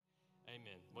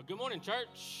Amen. Well, good morning,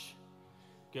 church.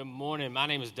 Good morning. My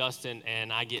name is Dustin,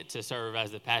 and I get to serve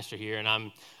as the pastor here,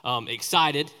 and I'm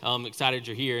excited. I'm excited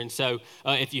you're here. And so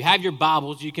if you have your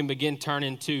Bibles, you can begin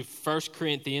turning to 1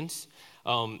 Corinthians.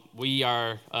 We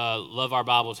love our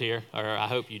Bibles here, or I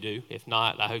hope you do. If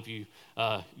not, I hope you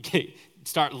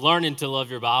start learning to love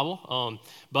your Bible.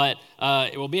 But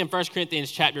it will be in 1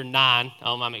 Corinthians chapter 9.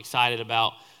 I'm excited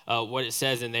about what it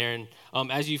says in there.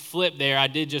 And as you flip there, I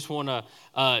did just want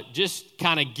to just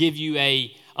kind of give you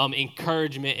a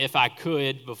encouragement, if I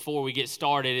could, before we get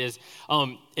started, is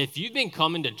if you've been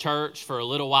coming to church for a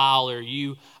little while, or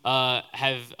you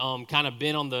have kind of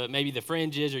been on maybe the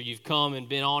fringes, or you've come and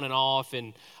been on and off,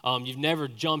 and you've never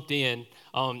jumped in,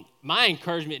 my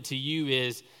encouragement to you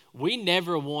is we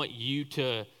never want you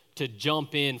to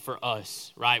jump in for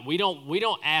us, right? We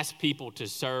don't ask people to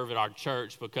serve at our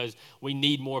church because we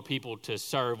need more people to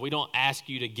serve. We don't ask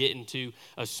you to get into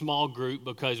a small group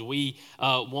because we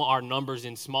want our numbers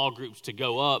in small groups to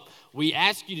go up. We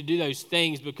ask you to do those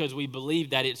things because we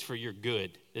believe that it's for your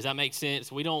good. Does that make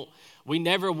sense? We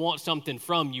never want something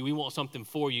from you. We want something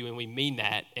for you, and we mean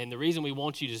that. And the reason we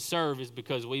want you to serve is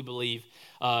because we believe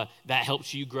that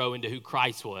helps you grow into who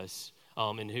Christ was.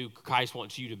 And who Christ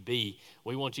wants you to be.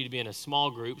 We want you to be in a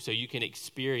small group so you can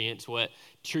experience what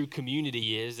true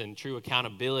community is, and true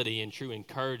accountability and true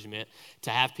encouragement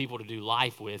to have people to do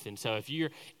life with. And so if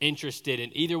you're interested in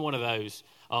either one of those,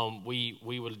 we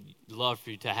would love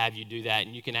for you to have you do that.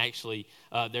 And you can actually,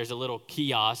 there's a little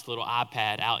kiosk, little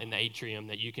iPad out in the atrium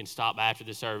that you can stop after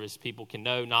the service. People can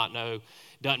know, not know,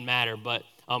 doesn't matter. But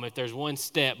if there's one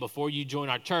step before you join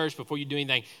our church, before you do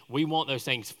anything, we want those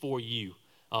things for you.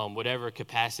 Whatever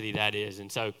capacity that is. And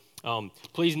so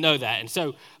please know that. And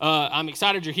so I'm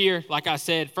excited you're here. Like I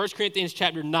said, 1 Corinthians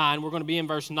chapter 9, we're going to be in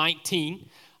verse 19.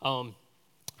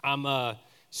 I'm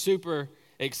super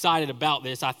excited about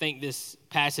this. I think this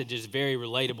passage is very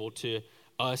relatable to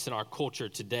us and our culture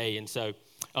today. And so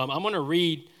I'm going to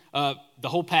read the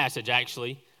whole passage,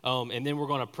 actually, and then we're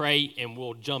going to pray, and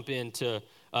we'll jump into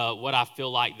what I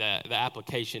feel like the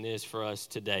application is for us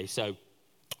today. So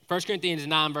 1 Corinthians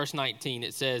 9, verse 19,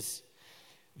 it says,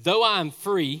 "Though I am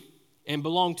free and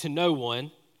belong to no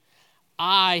one,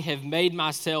 I have made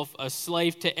myself a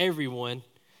slave to everyone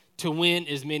to win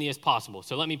as many as possible."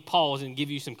 So let me pause and give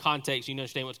you some context so you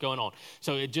understand what's going on.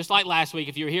 So just like last week,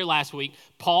 if you were here last week,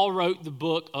 Paul wrote the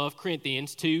book of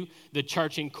Corinthians to the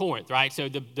church in Corinth, right? So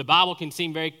the Bible can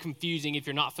seem very confusing if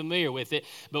you're not familiar with it,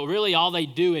 but really all they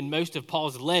do in most of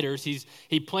Paul's letters,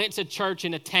 he plants a church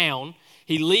in a town.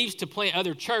 He leaves to plant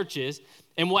other churches,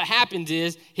 and what happens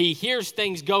is he hears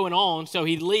things going on, so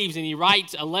he leaves and he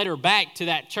writes a letter back to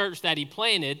that church that he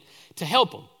planted to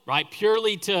help them, right?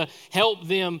 Purely to help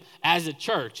them as a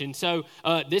church. And so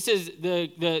this is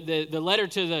the letter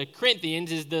to the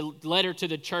Corinthians is the letter to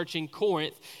the church in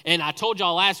Corinth. And I told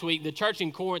y'all last week, the church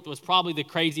in Corinth was probably the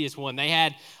craziest one. They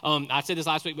had, I said this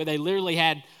last week, but they literally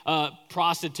had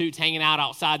prostitutes hanging out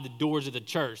outside the doors of the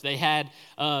church. They had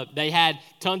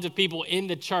tons of people in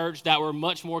the church that were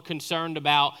much more concerned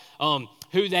about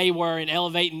who they were and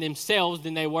elevating themselves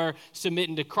than they were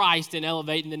submitting to Christ and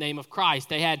elevating the name of Christ.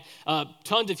 They had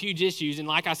tons of huge issues. And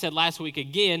like I said last week,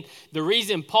 again, the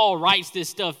reason Paul writes this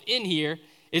stuff in here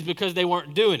is because they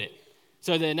weren't doing it.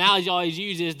 So the analogy I always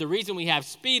use is the reason we have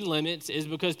speed limits is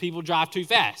because people drive too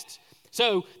fast.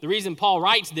 So the reason Paul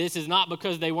writes this is not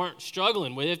because they weren't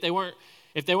struggling with it.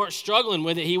 If they weren't struggling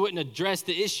with it, he wouldn't address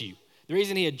the issue. The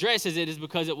reason he addresses it is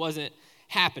because it wasn't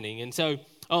happening. And so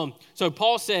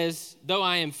Paul says, "Though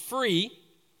I am free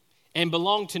and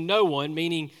belong to no one,"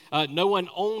 meaning no one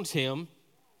owns him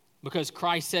because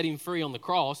Christ set him free on the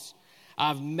cross,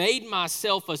 "I've made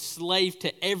myself a slave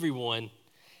to everyone."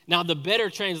 Now, the better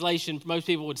translation most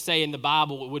people would say in the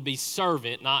Bible would be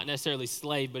servant, not necessarily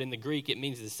slave, but in the Greek it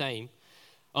means the same.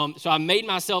 So I made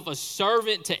myself a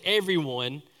servant to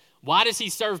everyone. Why does he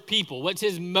serve people? What's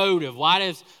his motive? Why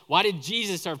did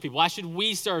Jesus serve people? Why should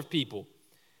we serve people?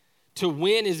 To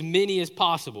win as many as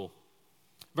possible.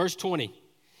 Verse 20,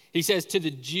 he says, "To the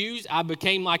Jews I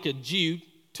became like a Jew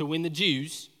to win the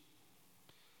Jews.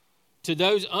 To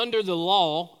those under the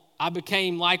law I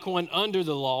became like one under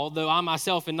the law, though I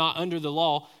myself am not under the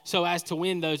law, so as to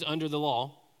win those under the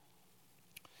law."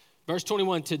 Verse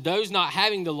 21, "To those not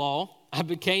having the law I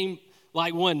became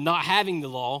like one not having the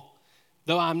law,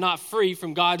 though I'm not free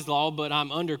from God's law, but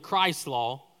I'm under Christ's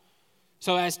law,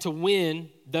 so as to win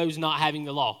those not having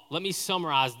the law." Let me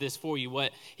summarize this for you.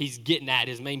 What he's getting at,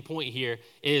 his main point here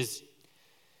is,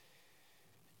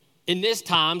 in this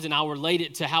times, and I'll relate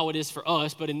it to how it is for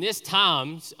us, but in this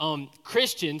times,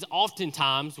 Christians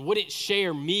oftentimes wouldn't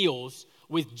share meals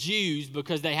with Jews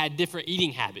because they had different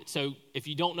eating habits. So if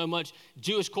you don't know much,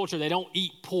 Jewish culture, they don't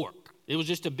eat pork. It was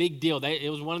just a big deal. It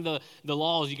was one of the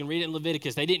laws. You can read it in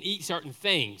Leviticus. They didn't eat certain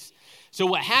things. So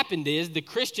what happened is the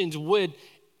Christians would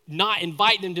not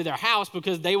invite them to their house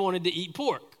because they wanted to eat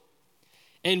pork.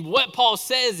 And what Paul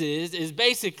says is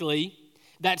basically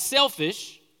that's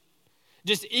selfish.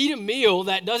 Just eat a meal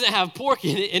that doesn't have pork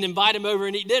in it and invite them over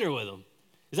and eat dinner with them.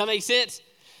 Does that make sense?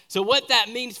 So what that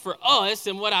means for us,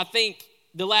 and what I think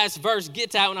the last verse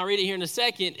gets at when I read it here in a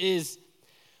second, is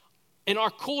in our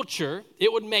culture,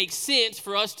 it would make sense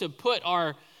for us to put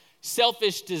our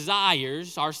selfish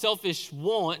desires, our selfish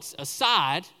wants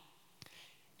aside,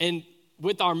 and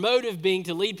with our motive being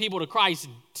to lead people to Christ,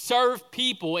 serve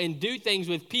people and do things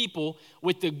with people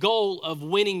with the goal of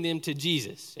winning them to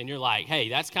Jesus. And you're like, hey,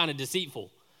 that's kind of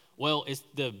deceitful. Well, it's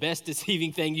the best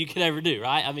deceiving thing you could ever do,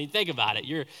 right? I mean, think about it.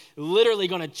 You're literally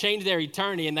going to change their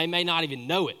eternity, and they may not even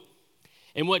know it.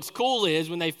 And what's cool is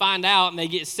when they find out and they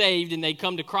get saved and they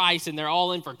come to Christ and they're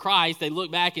all in for Christ, they look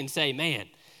back and say, man,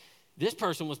 this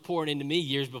person was pouring into me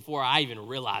years before I even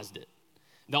realized it.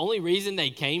 The only reason they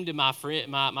came to my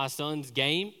son's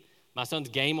game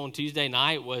on Tuesday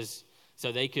night was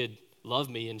so they could love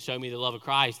me and show me the love of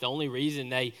Christ. The only reason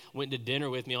they went to dinner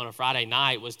with me on a Friday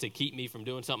night was to keep me from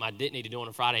doing something I didn't need to do on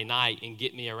a Friday night and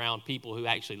get me around people who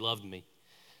actually loved me,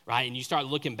 right? And you start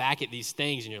looking back at these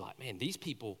things and you're like, man, these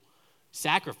people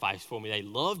sacrificed for me. They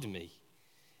loved me.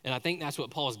 And I think that's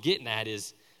what Paul's getting at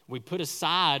is we put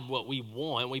aside what we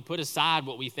want. We put aside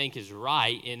what we think is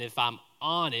right. And if I'm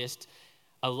honest,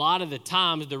 a lot of the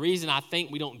times the reason I think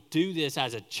we don't do this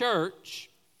as a church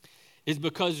is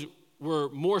because we're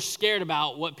more scared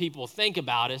about what people think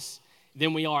about us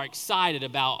than we are excited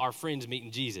about our friends meeting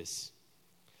Jesus.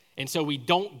 And so we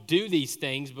don't do these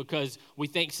things because we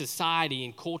think society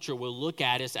and culture will look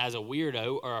at us as a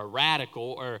weirdo or a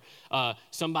radical or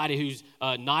somebody who's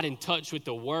not in touch with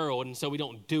the world. And so we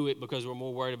don't do it because we're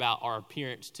more worried about our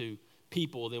appearance to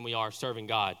people than we are serving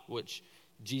God, which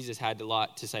Jesus had a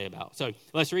lot to say about. So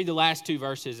let's read the last two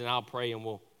verses and I'll pray and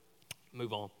we'll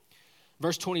move on.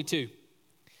 Verse 22.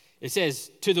 It says,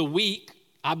 to the weak,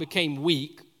 I became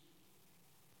weak.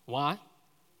 Why?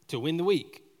 To win the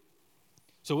weak.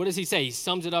 So what does he say? He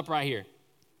sums it up right here.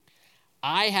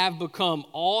 I have become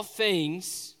all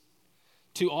things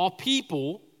to all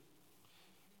people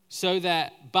so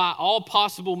that by all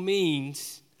possible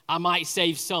means I might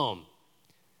save some.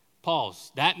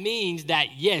 Pause. That means that,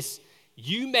 yes,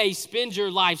 you may spend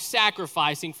your life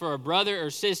sacrificing for a brother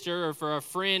or sister or for a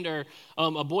friend or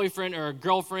a boyfriend or a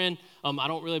girlfriend. I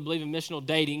don't really believe in missional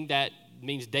dating. That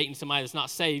means dating somebody that's not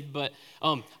saved. But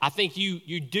I think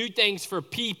you do things for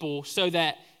people so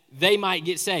that they might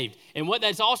get saved. And what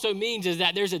that also means is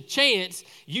that there's a chance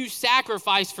you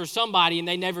sacrifice for somebody and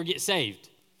they never get saved.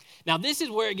 Now, this is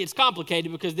where it gets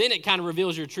complicated because then it kind of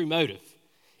reveals your true motive.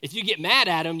 If you get mad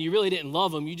at them, you really didn't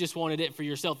love them. You just wanted it for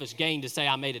your selfish gain to say,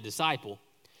 I made a disciple.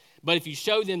 But if you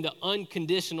show them the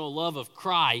unconditional love of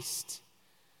Christ,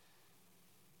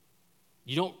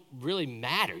 you don't really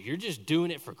matter. You're just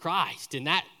doing it for Christ. And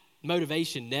that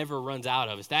motivation never runs out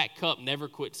of us. That cup never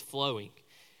quits flowing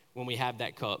when we have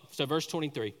that cup. So verse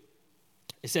 23,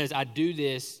 it says, I do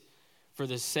this for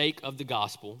the sake of the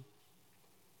gospel,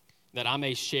 that I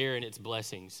may share in its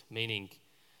blessings, meaning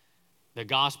the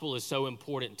gospel is so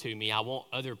important to me. I want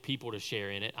other people to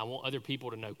share in it. I want other people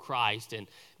to know Christ. And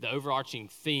the overarching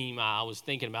theme I was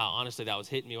thinking about, honestly, that was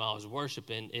hitting me while I was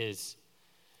worshiping is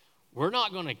we're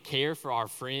not going to care for our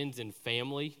friends and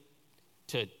family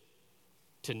to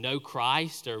know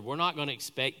Christ, or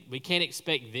we can't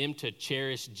expect them to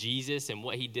cherish Jesus and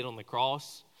what he did on the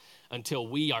cross until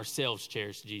we ourselves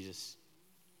cherish Jesus.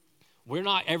 We're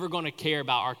not ever going to care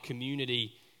about our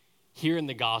community hearing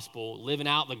the gospel, living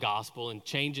out the gospel, and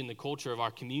changing the culture of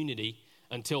our community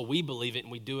until we believe it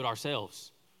and we do it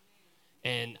ourselves.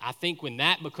 And I think when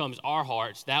that becomes our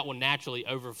hearts, that will naturally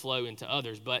overflow into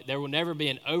others. But there will never be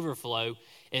an overflow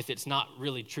if it's not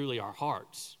really truly our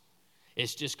hearts.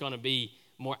 It's just going to be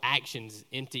more actions,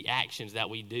 empty actions that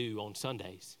we do on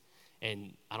Sundays.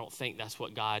 And I don't think that's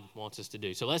what God wants us to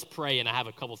do. So let's pray, and I have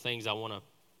a couple things I want to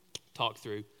talk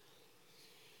through.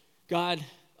 God,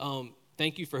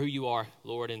 thank you for who you are,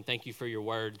 Lord, and thank you for your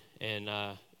word and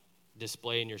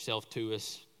displaying yourself to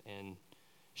us and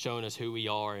showing us who we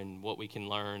are and what we can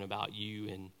learn about you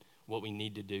and what we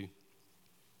need to do.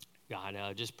 God,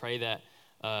 just pray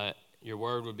that your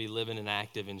word would be living and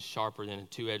active and sharper than a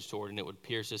two-edged sword, and it would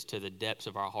pierce us to the depths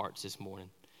of our hearts this morning.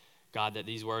 God, that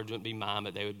these words wouldn't be mine,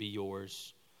 but they would be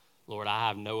yours. Lord, I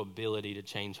have no ability to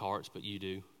change hearts, but you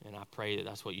do, and I pray that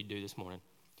that's what you do this morning.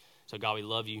 So, God, we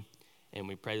love you. And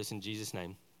we pray this in Jesus'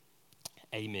 name.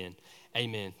 Amen.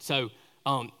 Amen. So,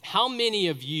 how many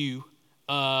of you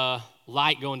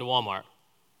like going to Walmart?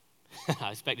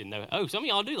 I expected no. Oh, some of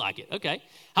y'all do like it. Okay.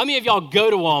 How many of y'all go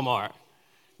to Walmart?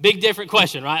 Big different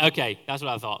question, right? Okay, that's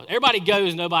what I thought. Everybody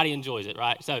goes, nobody enjoys it,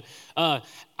 right? So I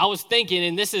was thinking,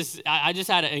 and I just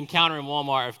had an encounter in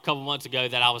Walmart a couple months ago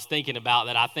that I was thinking about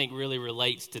that I think really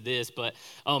relates to this. But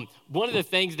one of the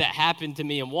things that happened to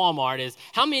me in Walmart is,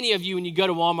 how many of you, when you go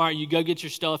to Walmart, you go get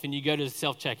your stuff and you go to the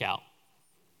self-checkout?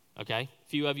 Okay, a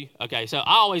few of you? Okay, so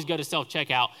I always go to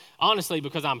self-checkout, honestly,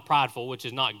 because I'm prideful, which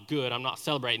is not good. I'm not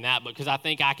celebrating that, but because I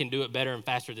think I can do it better and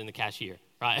faster than the cashier,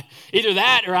 right? Either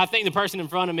that, or I think the person in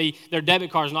front of me, their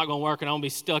debit card is not going to work, and I'm going to be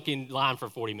stuck in line for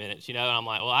 40 minutes, And I'm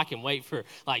like, well, I can wait for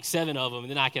like 7 of them, and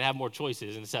then I can have more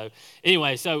choices. And so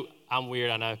anyway, so I'm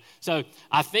weird, I know. So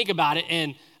I think about it,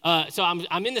 and so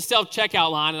I'm in the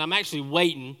self-checkout line, and I'm actually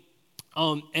waiting,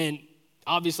 and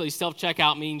obviously,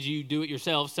 self-checkout means you do it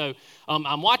yourself. So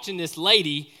I'm watching this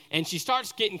lady, and she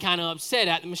starts getting kind of upset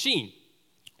at the machine.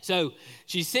 So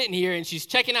she's sitting here, and she's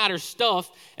checking out her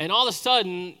stuff, and all of a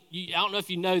sudden, I don't know if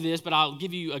you know this, but I'll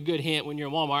give you a good hint when you're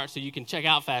in Walmart so you can check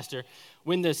out faster.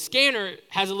 When the scanner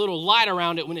has a little light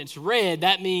around it, when it's red,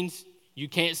 that means you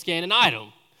can't scan an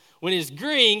item. When it's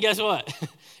green, guess what?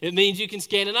 It means you can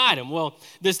scan an item. Well,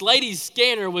 this lady's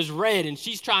scanner was red, and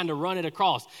she's trying to run it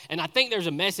across. And I think there's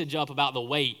a message up about the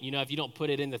weight. If you don't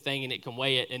put it in the thing and it can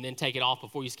weigh it and then take it off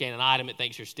before you scan an item, it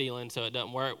thinks you're stealing, so it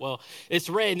doesn't work. Well, it's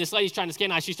red, and this lady's trying to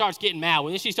scan it. She starts getting mad. Well,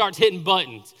 then she starts hitting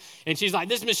buttons. And she's like,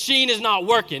 this machine is not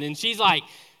working. And she's like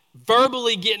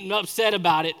verbally getting upset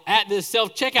about it at this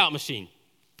self-checkout machine.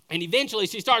 And eventually,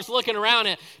 she starts looking around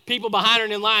at people behind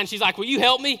her in line. She's like, will you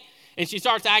help me? And she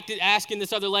starts asking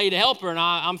this other lady to help her. And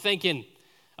I'm thinking,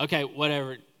 okay,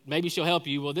 whatever, maybe she'll help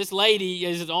you. Well, this lady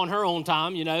is on her own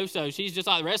time, so she's just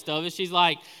like the rest of us. She's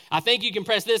like, I think you can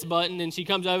press this button. And she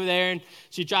comes over there and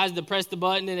she tries to press the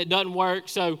button and it doesn't work.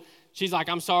 So she's like,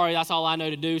 I'm sorry, that's all I know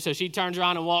to do. So she turns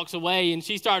around and walks away, and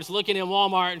she starts looking in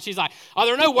Walmart, and she's like, are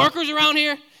there no workers around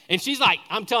here? And she's like,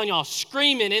 I'm telling y'all,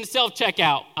 screaming in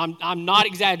self-checkout. I'm not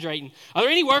exaggerating. Are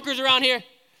there any workers around here?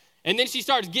 And then she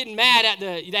starts getting mad at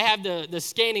they have the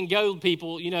scan and go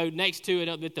people, next to it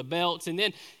up with the belts. And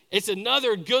then it's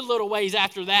another good little ways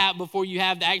after that before you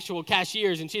have the actual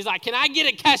cashiers. And she's like, can I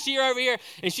get a cashier over here?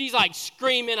 And she's like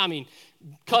screaming,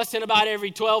 cussing about every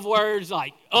 12 words,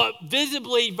 like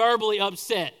visibly, verbally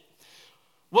upset.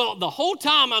 Well, the whole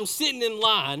time I'm sitting in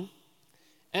line,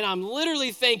 and I'm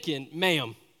literally thinking,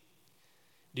 ma'am,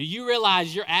 do you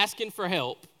realize you're asking for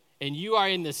help and you are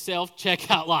in the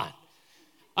self-checkout line?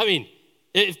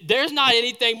 If there's not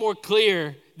anything more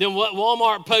clear than what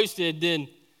Walmart posted, then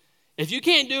if you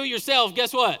can't do it yourself,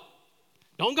 guess what?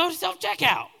 Don't go to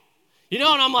self-checkout. And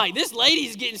I'm like, this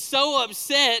lady's getting so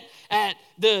upset at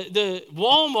the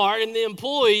Walmart and the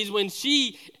employees when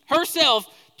she herself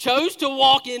chose to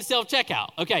walk in self-checkout.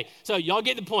 Okay, so y'all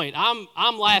get the point.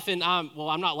 I'm laughing. I'm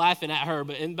not laughing at her,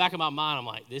 but in the back of my mind, I'm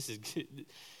like, this is good.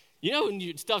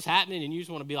 When stuff's happening and you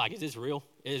just want to be like, is this real?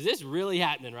 Is this really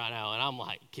happening right now? And I'm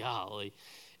like, golly.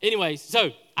 Anyway,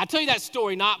 so I tell you that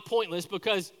story, not pointless,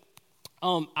 because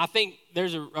I think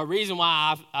there's a reason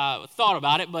why I've thought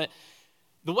about it. But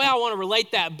the way I want to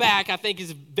relate that back, I think,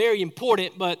 is very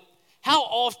important. But how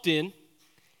often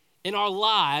in our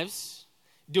lives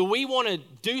do we want to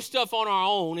do stuff on our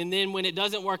own, and then when it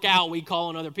doesn't work out, we call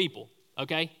on other people,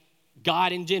 okay?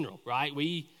 God in general, right?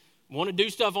 We want to do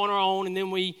stuff on our own, and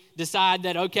then we decide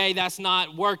that, okay, that's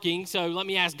not working, so let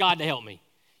me ask God to help me,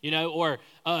 or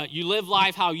you live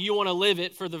life how you want to live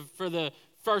it for the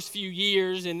first few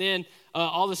years, and then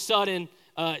all of a sudden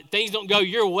things don't go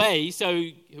your way, so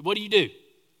what do?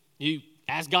 You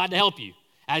ask God to help you,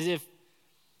 as if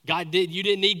you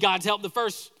didn't need God's help the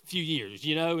first few years,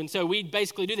 and so we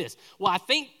basically do this. Well, I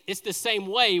think it's the same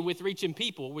way with reaching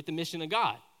people with the mission of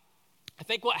God. I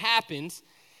think what happens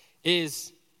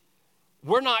is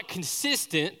we're not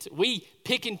consistent. We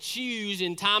pick and choose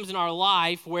in times in our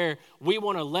life where we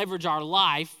want to leverage our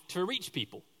life to reach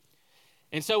people.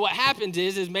 And so what happens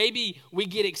is maybe we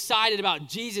get excited about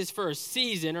Jesus for a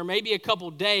season, or maybe a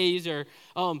couple days, or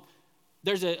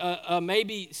there's a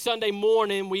maybe Sunday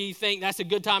morning we think that's a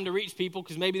good time to reach people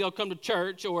because maybe they'll come to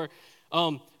church, or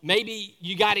maybe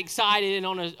you got excited and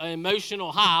on an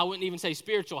emotional high. I wouldn't even say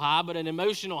spiritual high, but an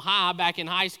emotional high back in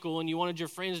high school, and you wanted your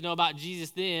friends to know about Jesus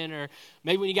then. Or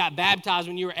maybe when you got baptized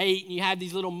when you were 8 and you had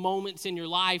these little moments in your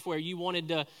life where you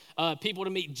wanted people to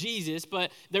meet Jesus,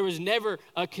 but there was never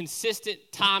a consistent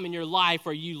time in your life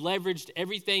where you leveraged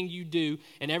everything you do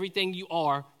and everything you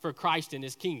are for Christ and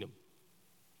his kingdom.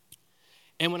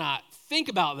 And when I think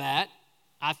about that,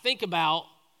 I think about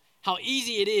how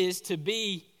easy it is to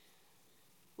be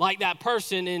like that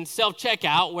person in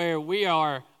self-checkout where we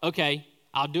are, okay,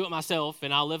 I'll do it myself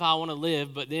and I'll live how I want to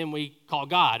live, but then we call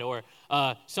God. Or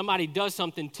somebody does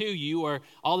something to you, or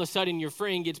all of a sudden your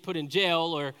friend gets put in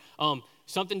jail, or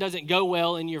something doesn't go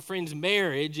well in your friend's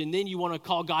marriage, and then you want to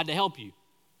call God to help you.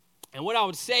 And what I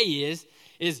would say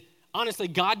is honestly,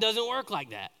 God doesn't work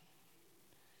like that.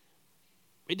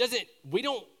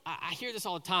 I hear this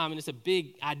all the time, and it's a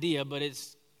big idea, but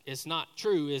it's not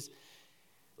true,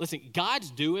 listen,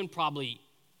 God's doing probably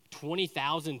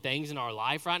 20,000 things in our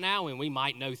life right now, and we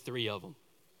might know 3 of them.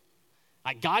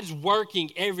 Like, God's working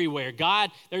everywhere.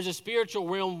 There's a spiritual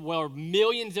realm where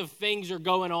millions of things are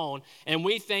going on, and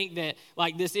we think that,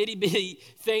 like, this itty-bitty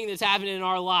thing that's happening in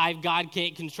our life, God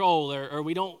can't control, or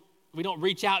we don't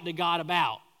reach out to God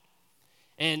about.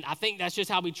 And I think that's just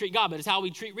how we treat God, but it's how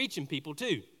we treat reaching people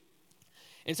too.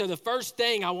 And so the first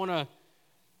thing I want to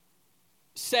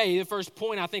say, the first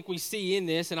point I think we see in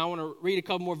this, and I want to read a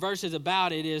couple more verses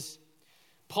about it, is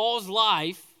Paul's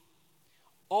life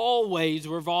always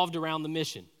revolved around the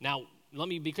mission. Now, let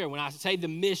me be clear. When I say the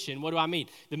mission, what do I mean?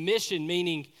 The mission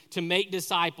meaning to make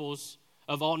disciples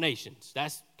of all nations.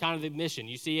 That's kind of the mission.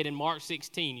 You see it in Mark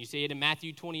 16. You see it in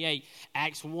Matthew 28,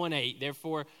 Acts 1:8.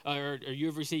 Therefore, or you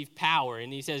have received power.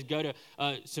 And he says, go to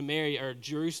Samaria or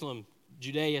Jerusalem,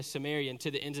 Judea, Samaria, and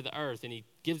to the ends of the earth. And he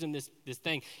gives them this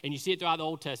thing. And you see it throughout the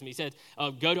Old Testament. He says,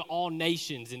 go to all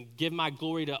nations and give my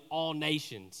glory to all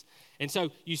nations. And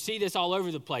so you see this all over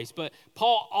the place. But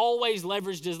Paul always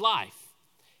leveraged his life.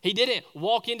 He didn't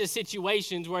walk into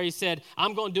situations where he said,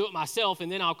 I'm going to do it myself,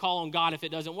 and then I'll call on God if it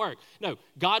doesn't work. No,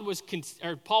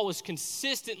 Paul was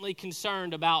consistently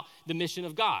concerned about the mission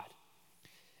of God.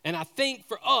 And I think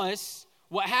for us,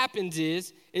 what happens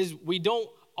is we don't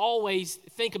always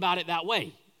think about it that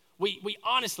way. We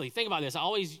honestly, think about this. I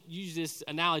always use this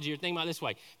analogy or think about it this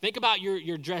way. Think about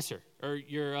your dresser or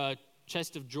your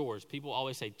chest of drawers. People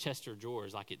always say Chester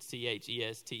drawers, like it's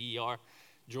Chester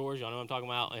drawers. Y'all know what I'm talking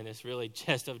about, and it's really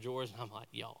chest of drawers. And I'm like,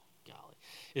 y'all, golly,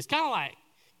 it's kind of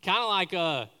like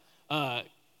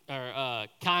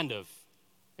kind of,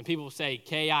 and people say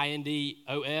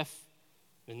KINDOF.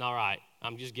 It's not right.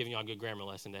 I'm just giving you a good grammar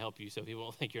lesson to help you, so people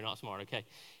don't think you're not smart. Okay,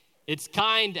 it's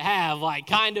kind to have like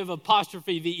kind of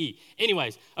apostrophe VE.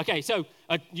 Anyways, okay, so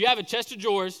you have a chest of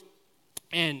drawers,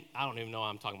 and I don't even know what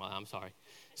I'm talking about. I'm sorry.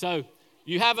 So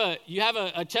you have a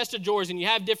chest of drawers, and you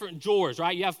have different drawers,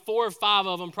 right? You have 4 or 5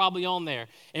 of them probably on there.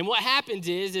 And what happens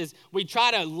is we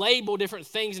try to label different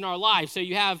things in our life. So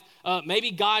you have maybe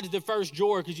God's the first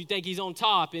drawer because you think he's on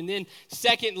top. And then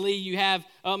secondly, you have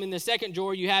in the second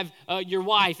drawer, you have your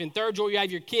wife. And third drawer, you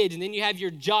have your kids. And then you have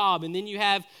your job. And then you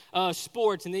have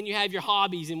sports. And then you have your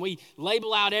hobbies. And we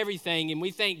label out everything. And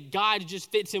we think God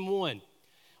just fits in one.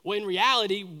 Well, in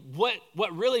reality, what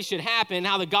really should happen,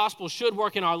 how the gospel should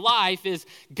work in our life is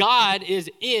God is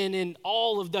in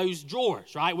all of those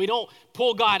drawers, right? We don't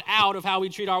pull God out of how we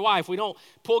treat our wife. We don't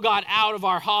pull God out of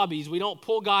our hobbies. We don't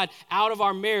pull God out of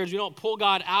our marriage. We don't pull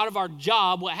God out of our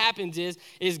job. What happens is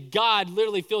God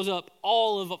literally fills up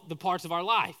all of the parts of our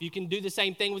life. You can do the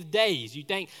same thing with days. You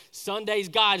think Sunday's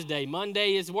God's day,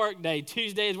 Monday is work day,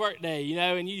 Tuesday is work day,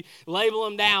 and you label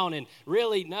them down, and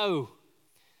really, no.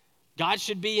 God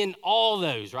should be in all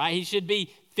those, right? He should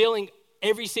be filling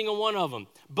every single one of them.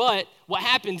 But what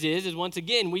happens is once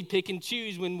again, we pick and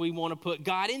choose when we want to put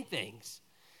God in things.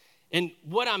 And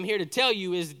what I'm here to tell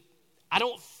you is I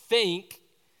don't think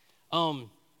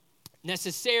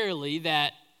necessarily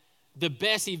that the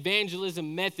best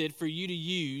evangelism method for you to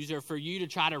use or for you to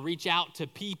try to reach out to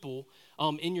people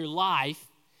in your life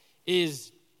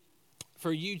is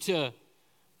for you to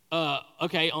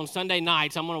okay, on Sunday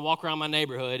nights, I'm going to walk around my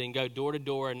neighborhood and go door to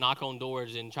door and knock on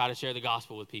doors and try to share the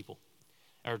gospel with people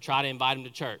or try to invite them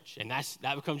to church. And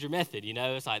that becomes your method,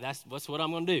 It's like, that's what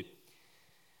I'm going to do.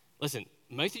 Listen,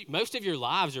 most of your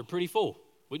lives are pretty full.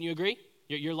 Wouldn't you agree?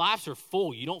 Your lives are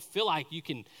full. You don't feel like you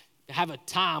can have a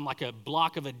time, like a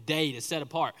block of a day to set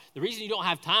apart. The reason you don't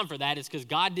have time for that is because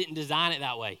God didn't design it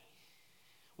that way.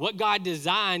 What God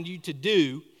designed you to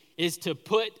do is to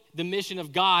put the mission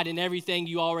of God in everything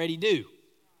you already do.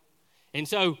 And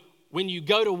so when you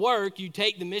go to work, you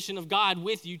take the mission of God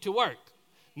with you to work.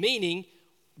 Meaning,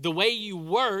 the way you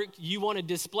work, you want to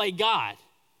display God.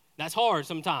 That's hard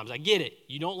sometimes. I get it.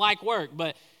 You don't like work,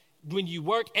 but when you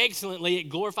work excellently, it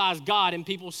glorifies God and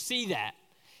people see that.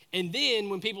 And then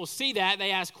when people see that,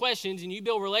 they ask questions and you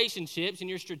build relationships and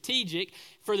you're strategic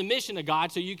for the mission of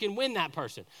God so you can win that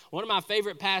person. One of my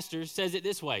favorite pastors says it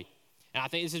this way. And I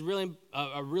think this is really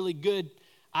a really good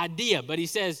idea. But he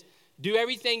says, do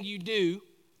everything you do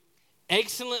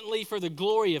excellently for the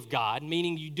glory of God,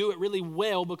 meaning you do it really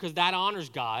well because that honors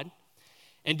God.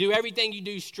 and do everything you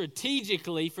do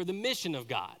strategically for the mission of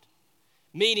God.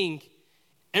 Meaning,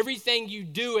 everything you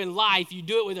do in life, you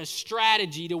do it with a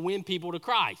strategy to win people to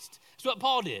Christ. That's what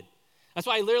Paul did. That's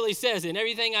why he literally says, in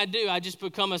everything I do, I just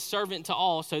become a servant to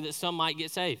all so that some might get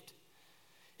saved.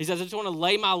 He says, I just want to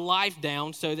lay my life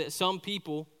down so that some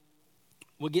people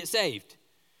will get saved.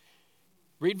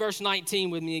 Read verse 19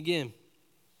 with me again.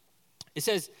 It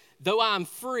says, though I am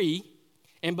free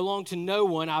and belong to no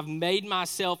one, I've made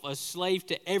myself a slave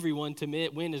to everyone to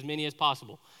win as many as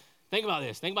possible. Think about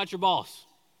this. Think about your boss.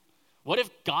 What if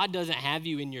God doesn't have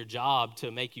you in your job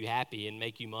to make you happy and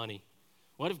make you money?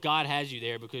 What if God has you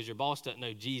there because your boss doesn't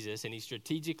know Jesus and he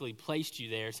strategically placed you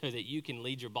there so that you can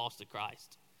lead your boss to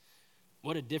Christ?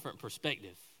 What a different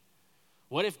perspective.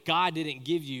 What if God didn't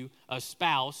give you a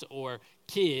spouse or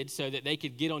kids so that they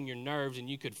could get on your nerves and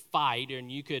you could fight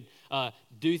and you could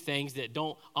do things that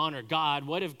don't honor God?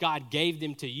 What if God gave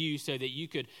them to you so that you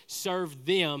could serve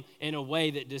them in a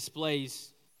way that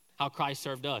displays how Christ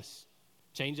served us?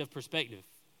 Change of perspective.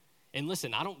 And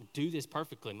listen, I don't do this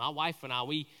perfectly. My wife and I,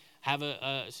 we have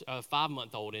a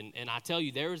 5-month-old. And I tell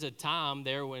you, there was a time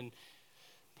there when,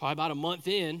 probably about a month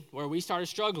in, where we started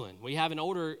struggling. We have an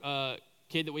older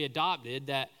kid that we adopted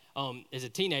that is a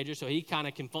teenager, so he kind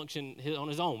of can function on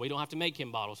his own. We don't have to make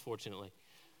him bottles, fortunately.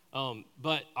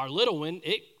 But our little one,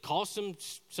 it caused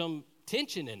some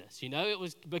tension in us. You know,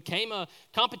 became a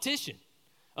competition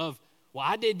of, well,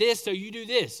 I did this, so you do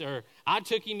this. Or I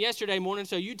took him yesterday morning,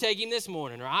 so you take him this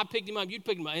morning. Or I picked him up, you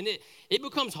pick him up. And it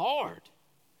becomes hard.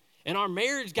 And our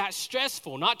marriage got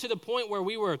stressful, not to the point where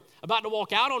we were about to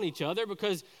walk out on each other,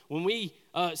 because when we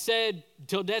said,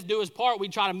 till death do us part, we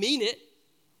try to mean it.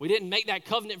 We didn't make that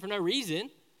covenant for no reason.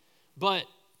 But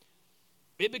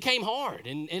it became hard,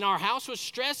 and our house was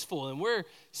stressful. And we're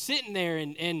sitting there,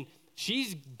 and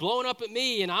she's blowing up at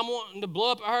me, and I'm wanting to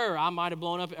blow up at her. I might have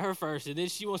blown up at her first, and then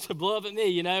she wants to blow up at me,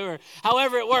 you know, or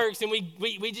however it works. And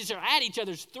we just are at each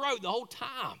other's throat the whole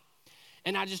time.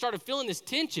 And I just started feeling this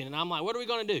tension, and I'm like, what are we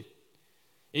going to do?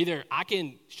 Either I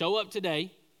can show up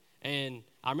today, and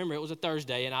I remember it was a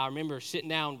Thursday, and I remember sitting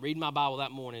down, reading my Bible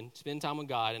that morning, spending time with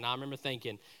God, and I remember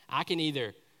thinking, I can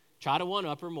either try to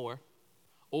one-up her more,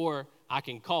 or I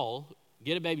can call,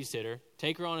 get a babysitter,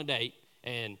 take her on a date,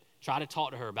 and try to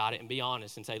talk to her about it and be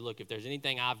honest and say, look, if there's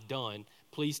anything I've done,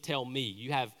 please tell me.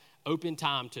 You have open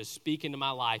time to speak into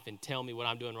my life and tell me what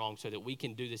I'm doing wrong so that we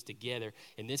can do this together,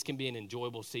 and this can be an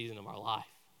enjoyable season of our life.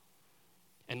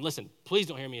 And listen, please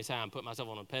don't hear me say I'm putting myself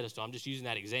on a pedestal. I'm just using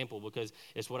that example because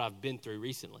it's what I've been through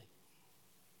recently.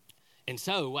 And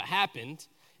so what happened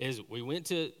is we went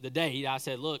to the date. I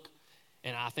said, look,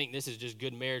 and I think this is just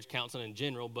good marriage counseling in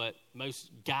general, but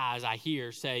most guys I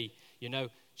hear say, you know,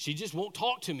 she just won't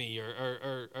talk to me,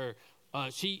 or I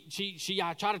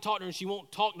try to talk to her and she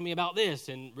won't talk to me about this.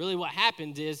 And really what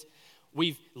happens is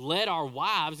we've led our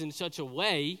wives in such a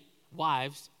way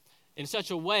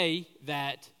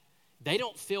that they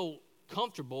don't feel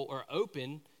comfortable or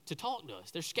open to talk to us.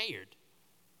 They're scared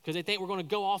because they think we're going to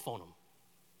go off on them.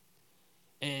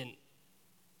 And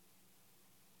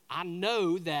I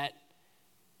know that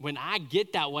when I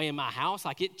get that way in my house,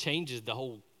 like, it changes the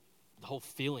whole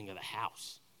feeling of the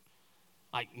house.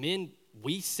 Like, men,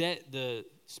 we set the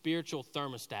spiritual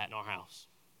thermostat in our house.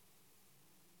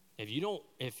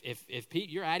 If Pete,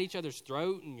 you're at each other's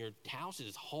throat and your house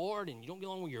is hard and you don't get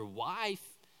along with your wife,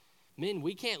 men,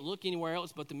 we can't look anywhere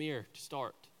else but the mirror to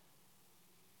start.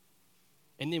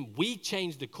 And then we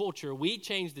change the culture, we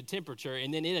change the temperature,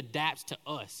 and then it adapts to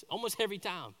us almost every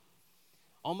time.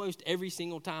 Almost every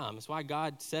single time. That's why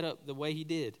God set up the way he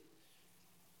did.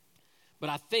 But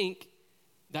I think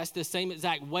that's the same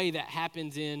exact way that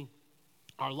happens in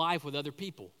our life with other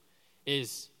people.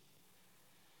 Is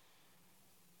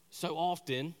so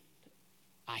often,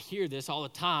 I hear this all the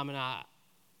time, and I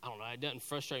don't know, it doesn't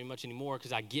frustrate me much anymore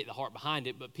because I get the heart behind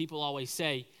it, but people always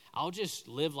say, I'll just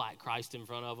live like Christ in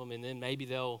front of them, and then maybe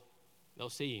they'll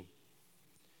see him.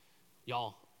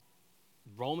 Y'all,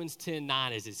 Romans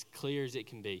 10:9 is as clear as it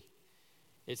can be.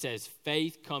 It says,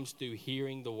 faith comes through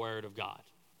hearing the word of God.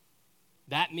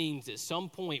 That means at some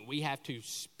point we have to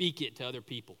speak it to other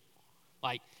people.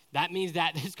 Like, that means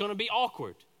that it's going to be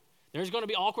awkward. There's going to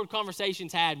be awkward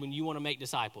conversations had when you want to make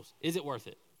disciples. Is it worth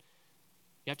it?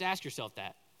 You have to ask yourself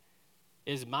that.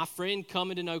 Is my friend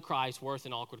coming to know Christ worth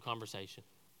an awkward conversation?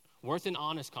 Worth an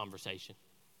honest conversation?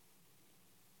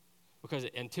 Because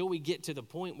until we get to the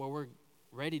point where we're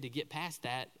ready to get past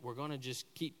that, we're going to just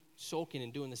keep sulking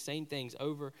and doing the same things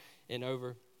over and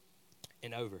over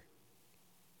and over.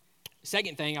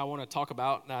 Second thing I want to talk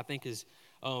about, and I think is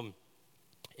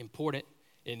important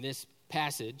in this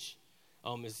passage,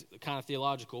 is kind of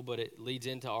theological, but it leads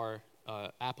into our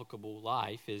applicable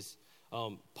life is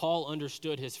Paul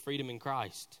understood his freedom in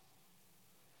Christ.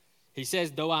 He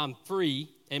says, though I'm free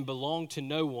and belong to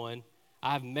no one,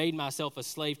 I have made myself a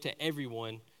slave to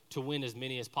everyone to win as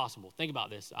many as possible. Think about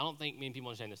this. I don't think many people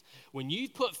understand this. When you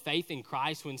put faith in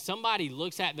Christ, when somebody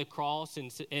looks at the cross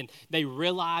and they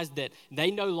realize that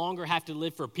they no longer have to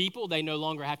live for people, they no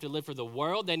longer have to live for the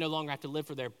world, they no longer have to live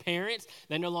for their parents,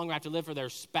 they no longer have to live for their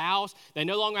spouse, they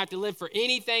no longer have to live for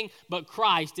anything but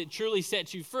Christ, it truly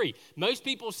sets you free. Most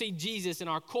people see Jesus in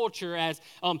our culture as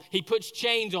he puts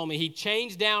chains on me. He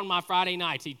chains down my Friday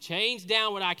nights. He chains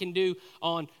down what I can do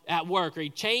at work, or he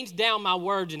chains down my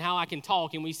words and how I can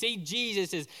talk. And we see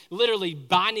Jesus is literally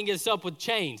binding us up with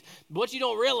chains. But what you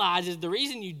don't realize is the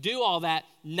reason you do all that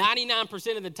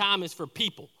 99% of the time is for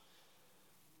people.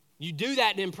 You do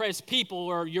that to impress people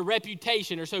or your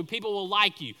reputation or so people will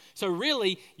like you. So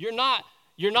really, you're not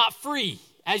free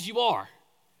as you are.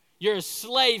 You're a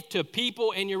slave to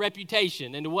people and your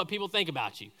reputation and to what people think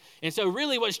about you. And so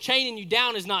really what's chaining you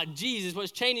down is not Jesus.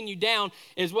 What's chaining you down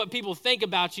is what people think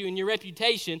about you and your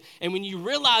reputation. And when you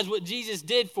realize what Jesus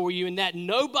did for you and that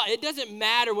it doesn't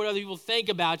matter what other people think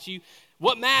about you.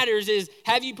 What matters is,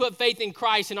 have you put faith in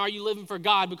Christ and are you living for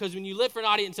God? Because when you live for an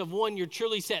audience of one, you're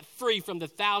truly set free from the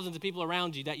thousands of people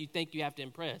around you that you think you have to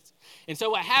impress. And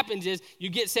so what happens is you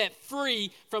get set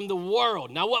free from the world.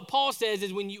 Now what Paul says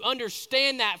is when you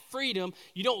understand that freedom,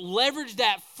 you don't leverage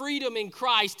that freedom in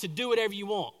Christ to do whatever you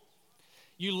want.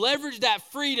 You leverage that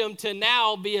freedom to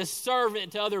now be a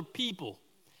servant to other people,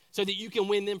 so that you can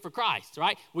win them for Christ,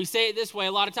 right? We say it this way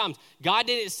a lot of times. God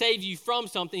didn't save you from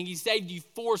something. He saved you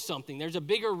for something. There's a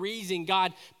bigger reason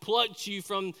God plucked you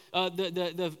from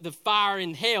the fire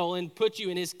in hell and put you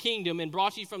in his kingdom and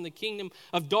brought you from the kingdom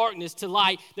of darkness to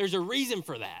light. There's a reason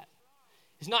for that.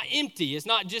 It's not empty. It's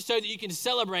not just so that you can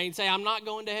celebrate and say, I'm not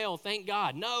going to hell, thank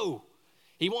God. No.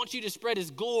 He wants you to spread his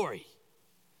glory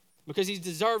because he's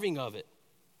deserving of it.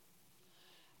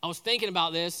 I was thinking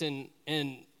about this and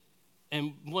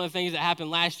one of the things that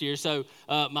happened last year, so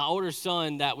my older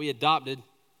son that we adopted,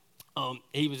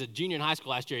 he was a junior in high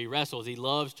school last year. He wrestles. He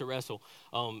loves to wrestle.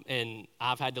 And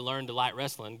I've had to learn to like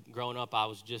wrestling. Growing up, I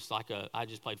was just I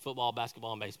just played football,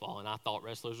 basketball, and baseball, and I thought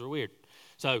wrestlers were weird.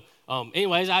 So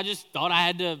anyways, I just thought I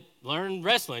had to learn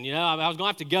wrestling. You know, I was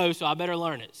going to have to go, so I better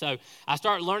learn it. So I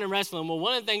started learning wrestling. Well,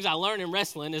 one of the things I learned in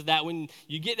wrestling is that when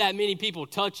you get that many people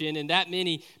touching and that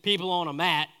many people on a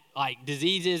mat, like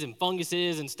diseases and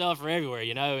funguses and stuff are everywhere,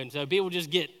 you know, and so people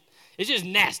just it's just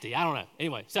nasty. I don't know.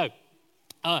 Anyway, so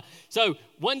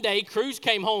one day Cruz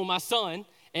came home, my son,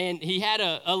 and he had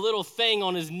a little thing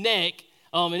on his neck,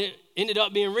 and it ended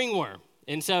up being ringworm.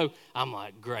 And so I'm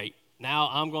like, great. Now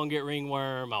I'm going to get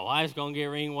ringworm. My wife's going to get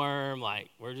ringworm. Like,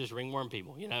 we're just ringworm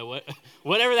people, you know,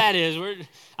 whatever that is.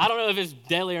 I don't know if it's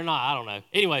deadly or not. I don't know.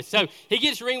 Anyway, so he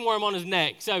gets ringworm on his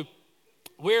neck. So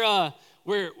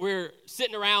we're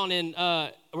sitting around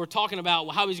and we're talking about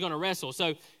how he's going to wrestle.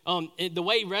 So the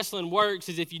way wrestling works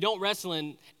is if you don't wrestle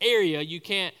in area, you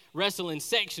can't wrestle in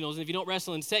sectionals. And if you don't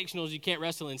wrestle in sectionals, you can't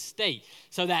wrestle in state.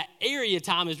 So that area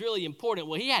time is really important.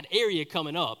 Well, he had area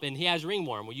coming up, and he has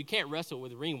ringworm. Well, you can't wrestle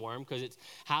with ringworm because it's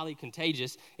highly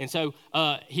contagious. And so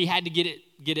he had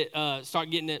to start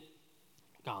getting it.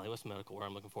 Golly, what's the medical word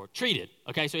I'm looking for? Treated.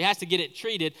 Okay, so he has to get it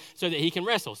treated so that he can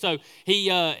wrestle. So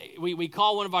we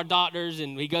call one of our doctors,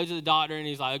 and he goes to the doctor, and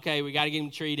he's like, okay, we got to get him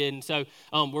treated. And so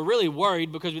we're really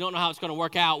worried because we don't know how it's going to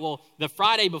work out. Well, the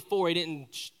Friday before, he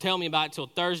didn't tell me about it until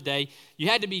Thursday. You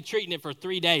had to be treating it for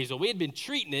 3 days. Well, we had been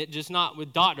treating it, just not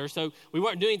with doctors, so we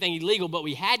weren't doing anything illegal, but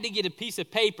we had to get a piece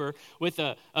of paper with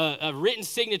a written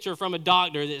signature from a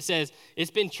doctor that says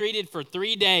it's been treated for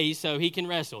 3 days so he can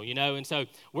wrestle, you know. And so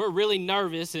we're really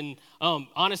nervous and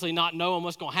honestly not knowing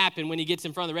what's going to happen when he gets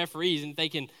in front of the referees and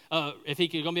if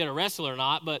he's going to be able to wrestle or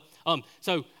not. But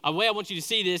so the way I want you to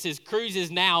see this is Cruz is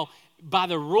now, by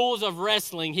the rules of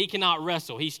wrestling, he cannot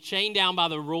wrestle. He's chained down by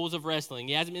the rules of wrestling.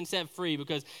 He hasn't been set free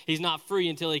because he's not free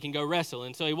until he can go wrestle.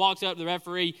 And so he walks up to the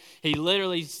referee. He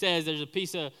literally says there's a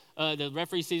piece of, the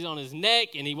referee sees it on his neck,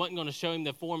 and he wasn't going to show him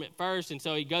the form at first. And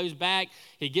so he goes back,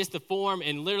 he gets the form,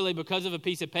 and literally because of a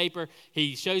piece of paper,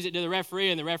 he shows it to the referee,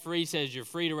 and the referee says, you're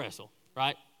free to wrestle,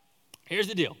 right? Here's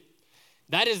the deal.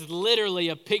 That is literally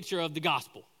a picture of the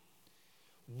gospel.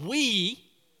 We,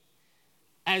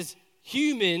 as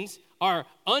humans, are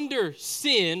under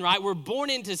sin, right? We're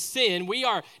born into sin. We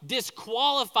are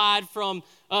disqualified from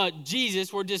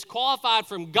Jesus. We're disqualified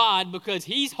from God because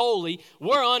he's holy.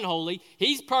 We're unholy.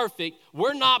 He's perfect.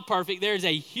 We're not perfect. There's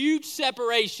a huge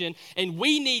separation, and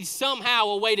we need somehow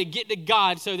a way to get to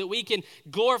God so that we can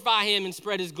glorify him and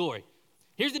spread his glory.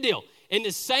 Here's the deal. in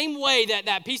the same way that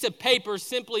that piece of paper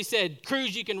simply said,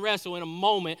 Cruz, you can wrestle in a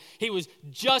moment, he was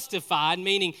justified,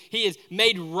 meaning he is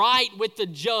made right with the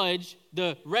judge,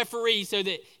 the referee, so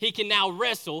that he can now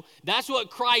wrestle. That's what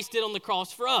Christ did on the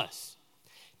cross for us.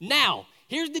 Now,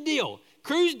 here's the deal.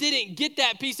 Cruz didn't get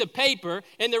that piece of paper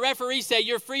and the referee say,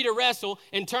 you're free to wrestle,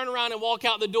 and turn around and walk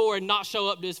out the door and not show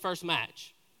up to his first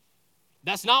match.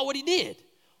 That's not what he did.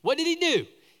 What did he do?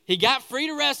 He got free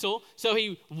to wrestle, so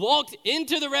he walked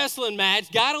into the wrestling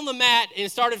match, got on the mat, and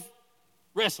started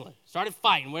wrestling, started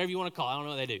fighting, whatever you want to call it. I don't know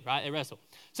what they do, right? They wrestle.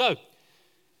 So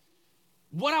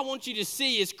what I want you to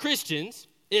see as Christians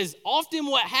is often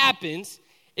what happens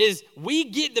is we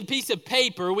get the piece of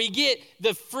paper, we get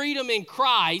the freedom in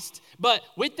Christ, but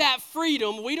with that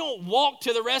freedom, we don't walk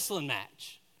to the wrestling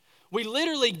match. We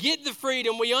literally get the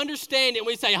freedom, we understand it, and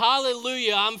we say,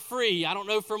 hallelujah, I'm free. I don't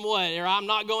know from what, or I'm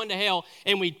not going to hell.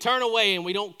 And we turn away and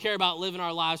we don't care about living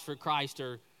our lives for Christ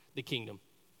or the kingdom.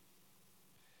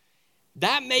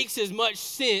 That makes as much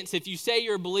sense if you say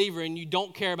you're a believer and you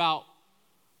don't care about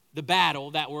the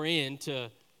battle that we're in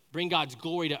to bring God's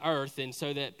glory to earth, and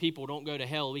so that people don't go to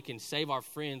hell, we can save our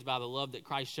friends by the love that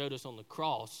Christ showed us on the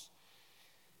cross.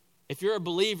 If you're a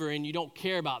believer and you don't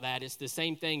care about that, it's the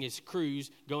same thing as Cruz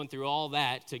going through all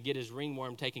that to get his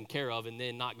ringworm taken care of and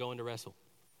then not going to wrestle.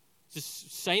 It's the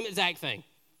same exact thing.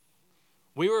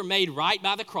 We were made right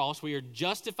by the cross. We are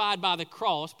justified by the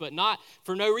cross, but not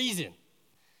for no reason.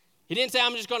 He didn't say,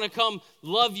 I'm just going to come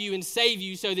love you and save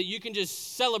you so that you can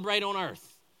just celebrate on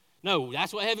earth. No,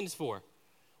 that's what heaven's for.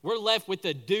 We're left with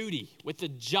the duty, with the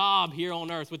job here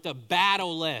on earth, with the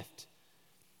battle left.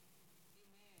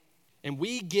 And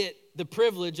we get the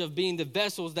privilege of being the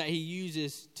vessels that he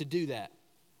uses to do that.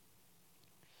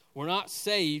 We're not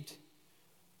saved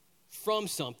from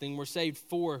something. We're saved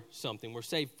for something. We're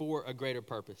saved for a greater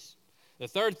purpose. The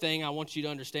third thing I want you to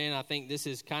understand, I think this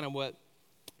is kind of what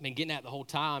I've been getting at the whole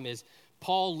time, is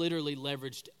Paul literally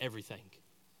leveraged everything.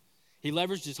 He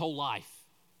leveraged his whole life.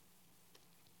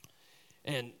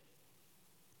 And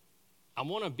I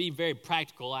want to be very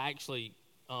practical. I actually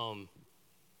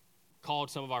called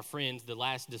some of our friends the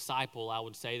last disciple, I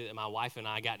would say, that my wife and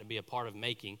I got to be a part of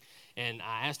making. And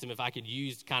I asked them if I could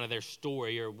use kind of their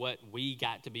story or what we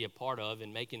got to be a part of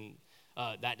in making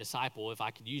that disciple, if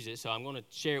I could use it. So I'm going to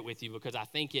share it with you because I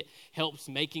think it helps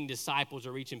making disciples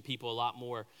or reaching people a lot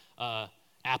more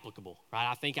applicable, right?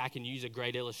 I think I can use a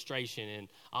great illustration. And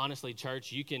honestly,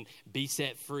 church, you can be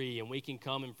set free and we can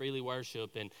come and freely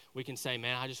worship and we can say,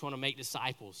 man, I just want to make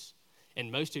disciples.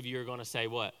 And most of you are going to say,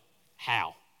 what?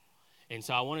 How? And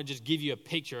so I want to just give you a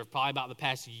picture of probably about the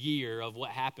past year of what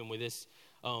happened with this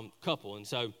couple. And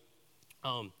so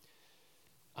I'm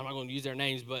not going to use their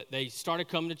names, but they started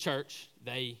coming to church.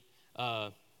 They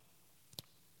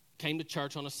came to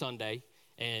church on a Sunday.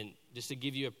 And just to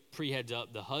give you a pre-heads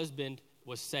up, the husband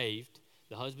was saved.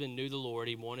 The husband knew the Lord.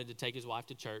 He wanted to take his wife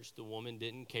to church. The woman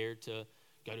didn't care to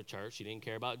go to church. She didn't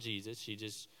care about Jesus. She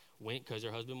just went because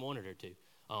her husband wanted her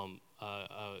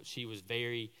to. She was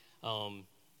very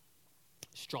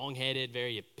strong-headed,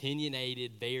 very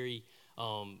opinionated, very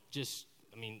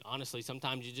honestly,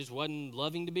 sometimes you just wasn't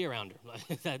loving to be around her.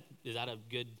 Is that a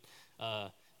good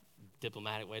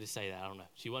diplomatic way to say that? I don't know.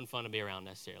 She wasn't fun to be around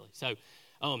necessarily. So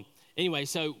anyway,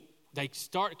 so they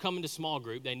start coming to small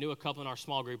group. They knew a couple in our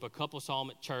small group. A couple saw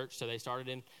them at church, so they started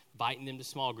inviting them to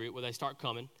small group where they start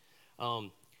coming.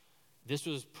 This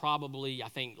was probably, I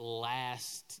think,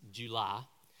 last July.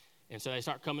 And so they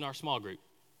start coming to our small group.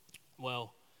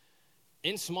 Well,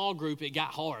 in small group, it got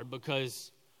hard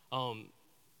because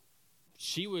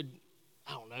she would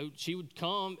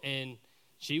come and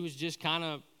she was just kind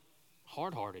of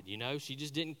hard-hearted, you know. She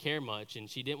just didn't care much, and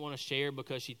she didn't want to share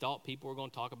because she thought people were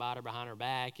going to talk about her behind her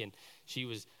back, and she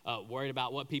was worried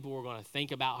about what people were going to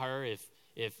think about her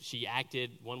if she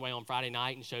acted one way on Friday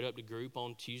night and showed up to group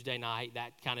on Tuesday night,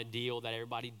 that kind of deal that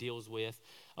everybody deals with.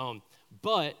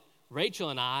 But Rachel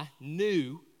and I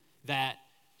knew that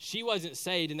she wasn't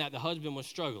saved and that the husband was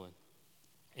struggling.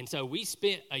 And so we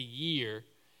spent a year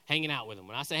hanging out with him.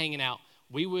 When I say hanging out,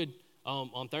 we would,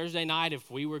 on Thursday night, if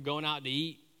we were going out to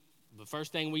eat, the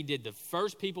first thing we did, the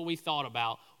first people we thought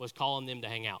about was calling them to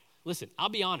hang out. Listen, I'll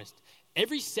be honest.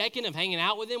 Every second of hanging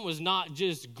out with him was not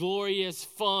just glorious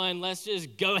fun. Let's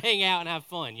just go hang out and have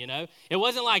fun, you know. It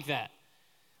wasn't like that.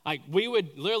 Like, we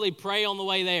would literally pray on the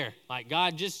way there. Like,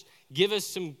 God, just give us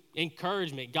some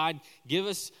encouragement. God, give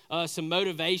us some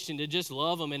motivation to just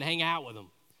love them and hang out with them.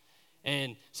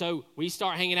 And so we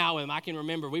start hanging out with him. I can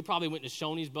remember we probably went to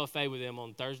Shoney's buffet with him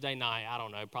on Thursday night. I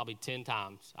don't know, probably 10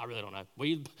 times. I really don't know.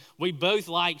 We both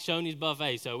like Shoney's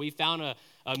buffet, so we found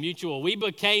mutual. We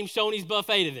became Shoney's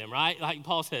buffet to them, right? Like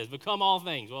Paul says, become all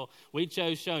things. Well, we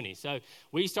chose Shoney. So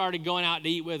we started going out to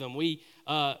eat with them. We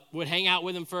would hang out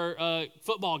with them for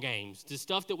football games, the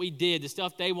stuff that we did, the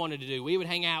stuff they wanted to do. We would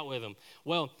hang out with them.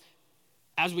 Well,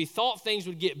 as we thought things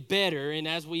would get better and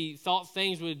as we thought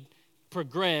things would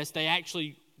progress, they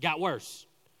actually got worse.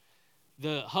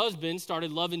 The husband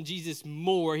started loving Jesus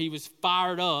more. He was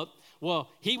fired up. Well,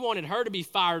 he wanted her to be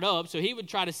fired up, so he would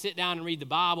try to sit down and read the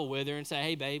Bible with her and say,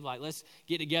 hey, babe, like, let's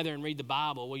get together and read the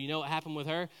Bible. Well, you know what happened with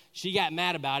her? She got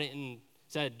mad about it and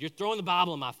said, you're throwing the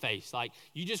Bible in my face. Like,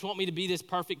 you just want me to be this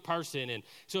perfect person. And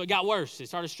so it got worse. It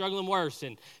started struggling worse.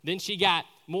 And then she got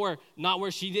more, not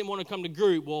where she didn't want to come to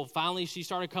group. Well, finally, she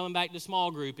started coming back to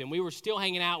small group. And we were still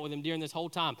hanging out with him during this whole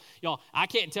time. Y'all, I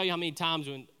can't tell you how many times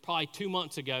when, probably 2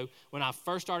 months ago, when I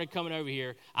first started coming over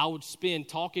here, I would spend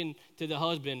talking to the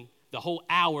husband the whole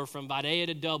hour from Vidalia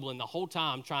to Dublin, the whole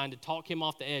time trying to talk him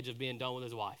off the edge of being done with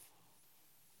his wife.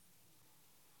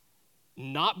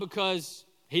 Not because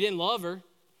he didn't love her,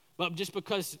 but just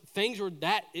because things were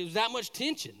it was that much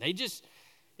tension.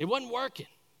 It wasn't working.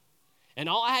 And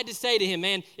all I had to say to him,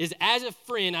 man, is as a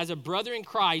friend, as a brother in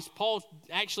Christ, Paul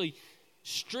actually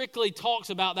strictly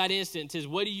talks about that instance is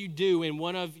what do you do when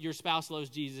one of your spouse loves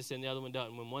Jesus and the other one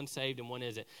doesn't, when one's saved and one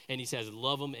isn't. And he says,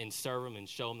 love them and serve them and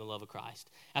show them the love of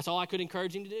Christ. That's all I could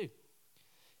encourage him to do.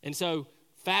 And so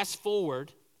fast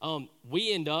forward,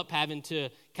 we end up having to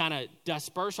kind of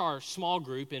disperse our small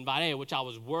group in Vidalia, which I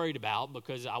was worried about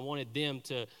because I wanted them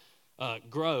to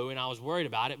grow, and I was worried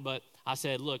about it. But I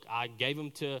said, look, I gave them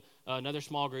to another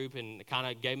small group and kind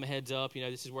of gave them a heads up. You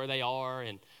know, this is where they are.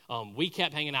 And we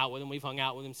kept hanging out with them. We've hung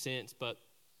out with them since. But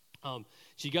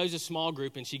she goes to small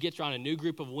group, and she gets around a new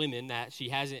group of women that she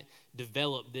hasn't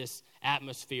developed this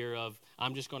atmosphere of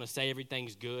I'm just going to say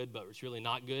everything's good, but it's really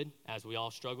not good, as we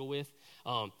all struggle with.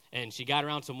 And she got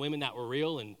around some women that were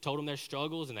real and told them their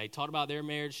struggles, and they talked about their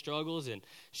marriage struggles, and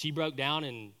she broke down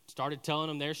and started telling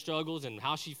them their struggles and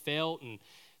how she felt, and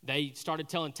they started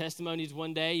telling testimonies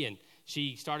one day, and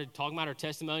she started talking about her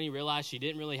testimony, realized she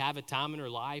didn't really have a time in her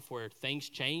life where things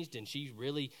changed, and she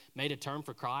really made a turn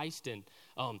for Christ. And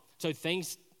so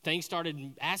things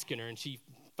started asking her, and she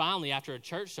finally, after a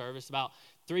church service about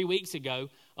 3 weeks ago,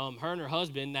 her and her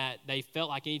husband, that they felt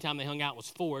like anytime they hung out was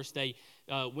forced, they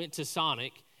went to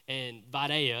Sonic and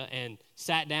Vidalia and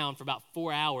sat down for about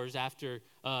 4 hours after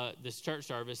this church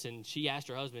service, and she asked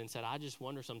her husband and said, I just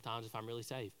wonder sometimes if I'm really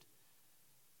saved.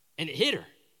 And it hit her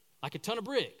like a ton of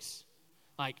bricks.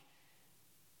 Like,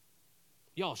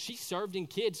 y'all, she served in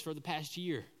kids for the past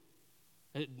year.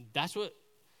 That's what,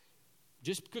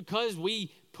 just because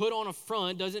we put on a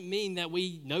front doesn't mean that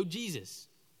we know Jesus.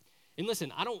 And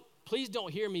listen, please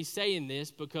don't hear me saying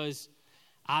this because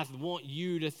I want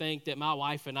you to think that my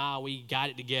wife and I, we got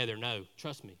it together. No,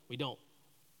 trust me, we don't.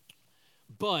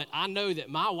 But I know that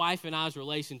my wife and I's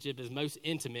relationship is most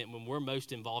intimate when we're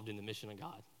most involved in the mission of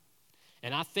God.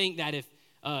 And I think that if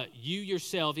you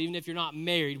yourself, even if you're not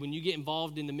married, when you get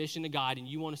involved in the mission of God and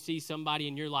you want to see somebody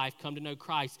in your life come to know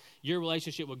Christ, your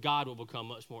relationship with God will become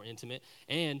much more intimate.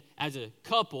 And as a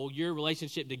couple, your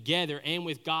relationship together and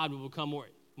with God will become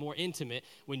more intimate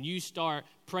when you start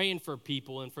praying for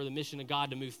people and for the mission of God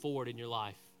to move forward in your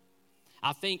life.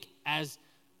 I think as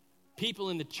people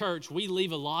in the church, we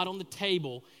leave a lot on the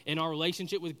table in our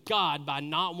relationship with God by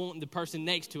not wanting the person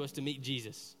next to us to meet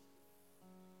Jesus.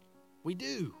 We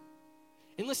do.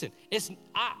 And listen,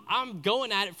 I'm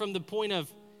going at it from the point of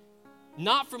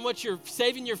not from what you're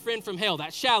saving your friend from hell.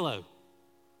 That's shallow.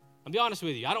 I'll be honest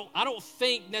with you. I don't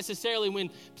think necessarily when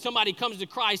somebody comes to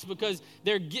Christ because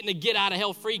they're getting a get out of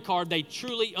hell free card, they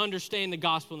truly understand the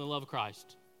gospel and the love of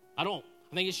Christ. I don't.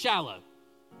 I think it's shallow.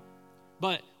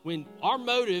 But when our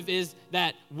motive is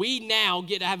that we now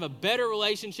get to have a better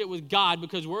relationship with God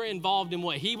because we're involved in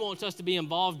what He wants us to be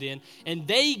involved in, and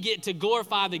they get to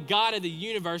glorify the God of the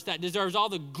universe that deserves all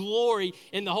the glory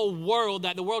in the whole world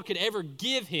that the world could ever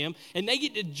give Him, and they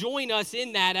get to join us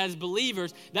in that as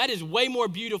believers, that is way more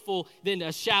beautiful than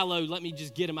a shallow, let me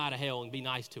just get them out of hell and be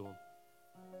nice to them.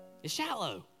 It's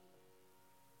shallow.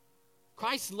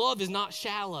 Christ's love is not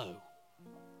shallow.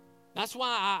 That's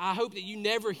why I hope that you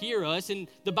never hear us. And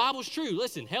the Bible's true.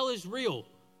 Listen, hell is real.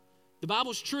 The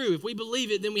Bible's true. If we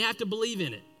believe it, then we have to believe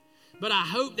in it. But I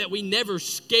hope that we never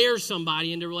scare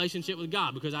somebody into a relationship with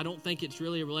God, because I don't think it's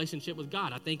really a relationship with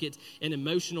God. I think it's an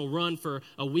emotional run for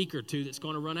a week or two that's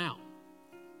going to run out.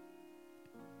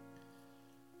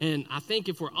 And I think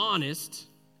if we're honest,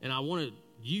 and I want to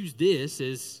use this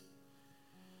as,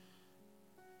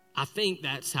 I think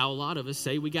that's how a lot of us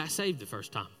say we got saved the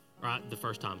first time. Right, the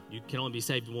first time. You can only be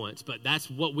saved once, but that's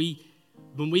what we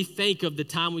when we think of the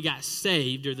time we got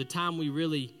saved or the time we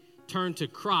really turned to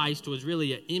Christ was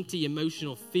really an empty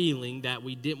emotional feeling that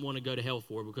we didn't want to go to hell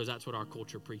for, because that's what our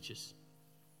culture preaches.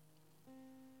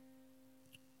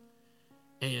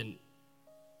 And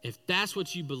if that's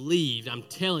what you believed, I'm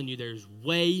telling you, there's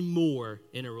way more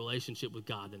in a relationship with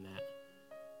God than that.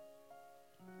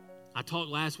 I talked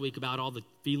last week about all the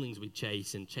feelings we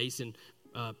chase and chasing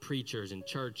preachers and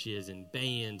churches and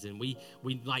bands, and we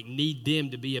like need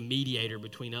them to be a mediator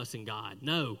between us and God.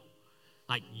 No.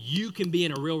 Like, you can be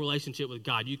in a real relationship with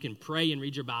God. You can pray and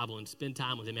read your Bible and spend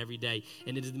time with him every day,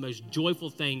 and it is the most joyful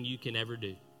thing you can ever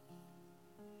do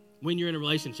when you're in a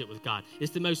relationship with God.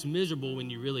 It's the most miserable when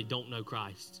you really don't know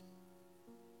Christ.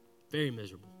 Very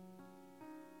miserable.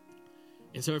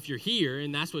 And so if you're here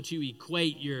and that's what you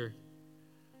equate your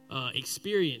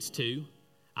experience to,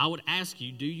 I would ask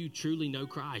you, do you truly know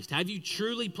Christ? Have you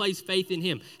truly placed faith in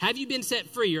him? Have you been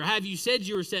set free, or have you said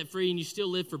you were set free and you still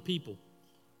live for people?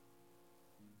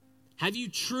 Have you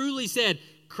truly said,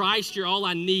 Christ, you're all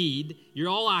I need, you're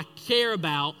all I care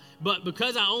about, but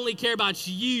because I only care about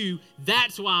you,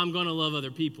 that's why I'm going to love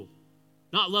other people.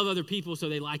 Not love other people so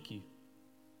they like you.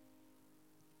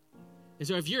 And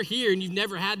so if you're here and you've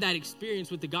never had that experience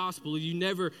with the gospel, you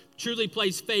never truly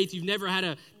placed faith, you've never had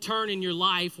a turn in your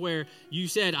life where you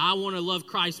said, I want to love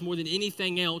Christ more than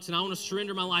anything else, and I want to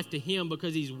surrender my life to him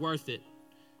because he's worth it,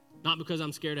 not because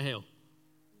I'm scared of hell.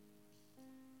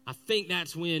 I think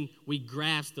that's when we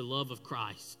grasp the love of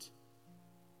Christ.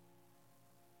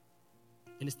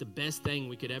 And it's the best thing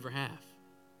we could ever have.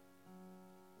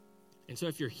 And so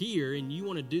if you're here and you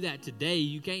want to do that today,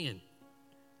 you can.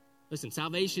 Listen,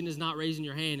 salvation is not raising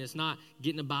your hand. It's not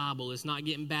getting a Bible. It's not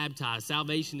getting baptized.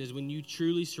 Salvation is when you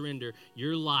truly surrender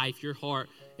your life, your heart,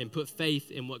 and put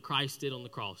faith in what Christ did on the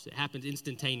cross. It happens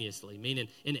instantaneously, meaning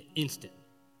in an instant,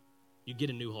 you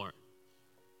get a new heart.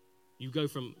 You go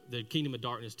from the kingdom of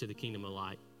darkness to the kingdom of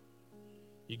light.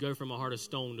 You go from a heart of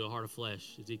stone to a heart of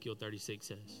flesh, Ezekiel 36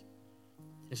 says.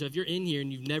 And so if you're in here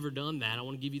and you've never done that, I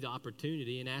want to give you the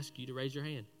opportunity and ask you to raise your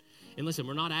hand. And listen,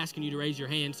 we're not asking you to raise your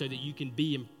hand so that you can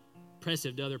be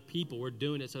impressive to other people. We're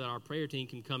doing it so that our prayer team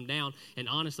can come down, and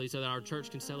honestly, so that our church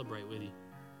can celebrate with you.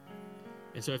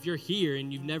 And so if you're here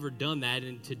and you've never done that,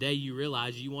 and today you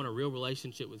realize you want a real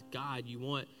relationship with God, you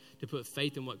want to put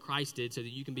faith in what Christ did so that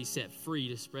you can be set free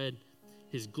to spread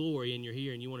his glory, and you're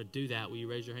here and you want to do that, will you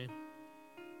raise your hand?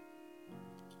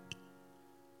 Is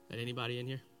that anybody in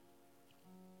here?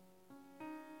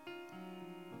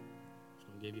 Just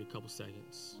going to give you a couple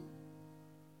seconds.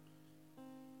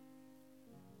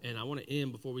 And I want to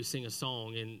end before we sing a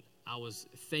song, and I was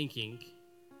thinking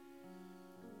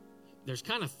there's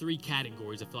kind of three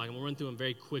categories. I feel like I'm going to run through them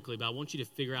very quickly, but I want you to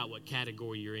figure out what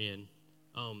category you're in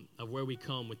of where we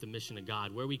come with the mission of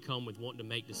God, where we come with wanting to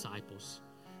make disciples.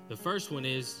 The first one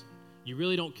is you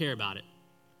really don't care about it.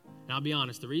 And I'll be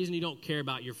honest, the reason you don't care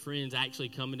about your friends actually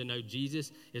coming to know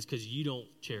Jesus is because you don't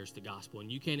cherish the gospel. And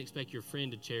you can't expect your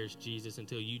friend to cherish Jesus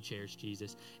until you cherish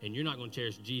Jesus. And you're not going to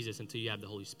cherish Jesus until you have the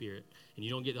Holy Spirit. And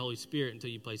you don't get the Holy Spirit until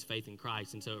you place faith in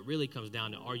Christ. And so it really comes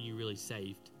down to, are you really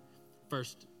saved?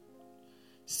 First.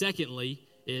 Secondly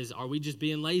is, are we just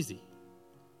being lazy?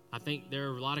 I think there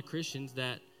are a lot of Christians,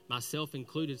 that myself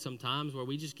included sometimes, where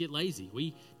we just get lazy.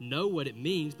 We know what it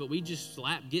means, but we just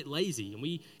get lazy, and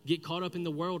we get caught up in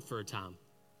the world for a time.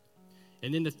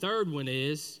 And then the third one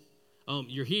is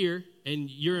you're here and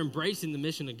you're embracing the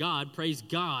mission of God, praise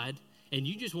God, and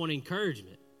you just want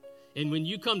encouragement. And when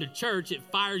you come to church, it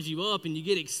fires you up and you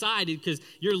get excited because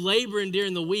you're laboring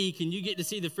during the week and you get to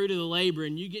see the fruit of the labor,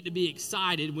 and you get to be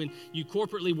excited when you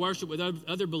corporately worship with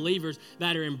other believers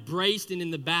that are embraced and in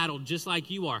the battle just like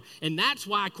you are. And that's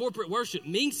why corporate worship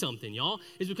means something, y'all,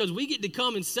 is because we get to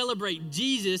come and celebrate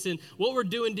Jesus and what we're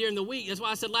doing during the week. That's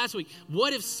why I said last week,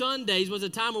 what if Sundays was a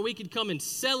time where we could come and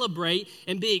celebrate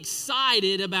and be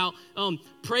excited about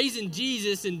praising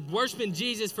Jesus and worshiping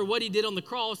Jesus for what he did on the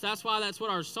cross. That's why that's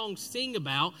what our songs sing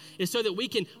about, is so that we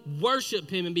can worship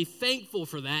him and be thankful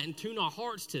for that and tune our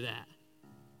hearts to that.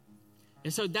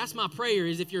 And so that's my prayer,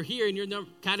 is if you're here and you're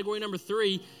category number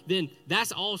 3, then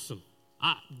that's awesome.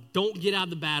 Don't get out of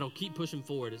the battle. Keep pushing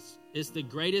forward. It's the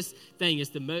greatest thing.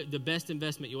 It's the best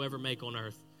investment you'll ever make on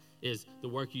earth, is the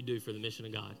work you do for the mission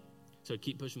of God. So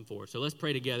keep pushing forward. So let's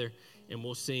pray together, and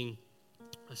we'll sing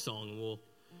a song, and we'll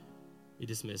be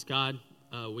dismissed. God,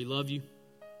 we love you.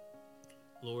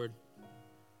 Lord,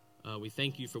 we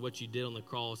thank you for what you did on the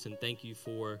cross, and thank you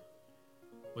for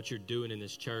what you're doing in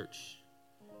this church.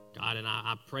 God, and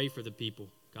I pray for the people.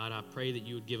 God, I pray that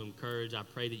you would give them courage. I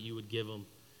pray that you would give them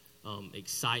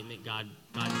excitement. God,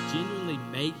 genuinely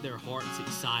make their hearts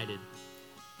excited,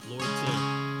 Lord,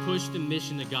 to push the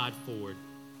mission of God forward.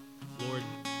 Lord,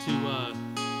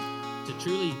 to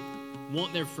truly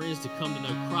want their friends to come to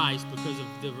know Christ because of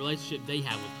the relationship they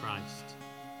have with Christ.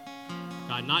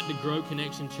 God, not to grow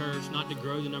Connection Church, not to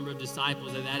grow the number of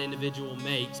disciples that individual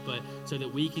makes, but so that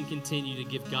we can continue to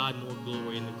give God more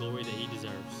glory and the glory that he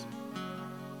deserves.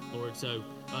 Lord, so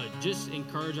just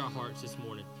encourage our hearts this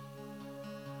morning.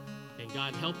 And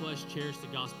God, help us cherish the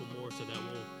gospel more so that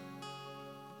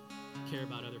we'll care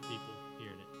about other people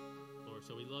hearing it. Lord,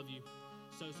 so we love you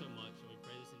so much, and we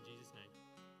pray this in Jesus' name.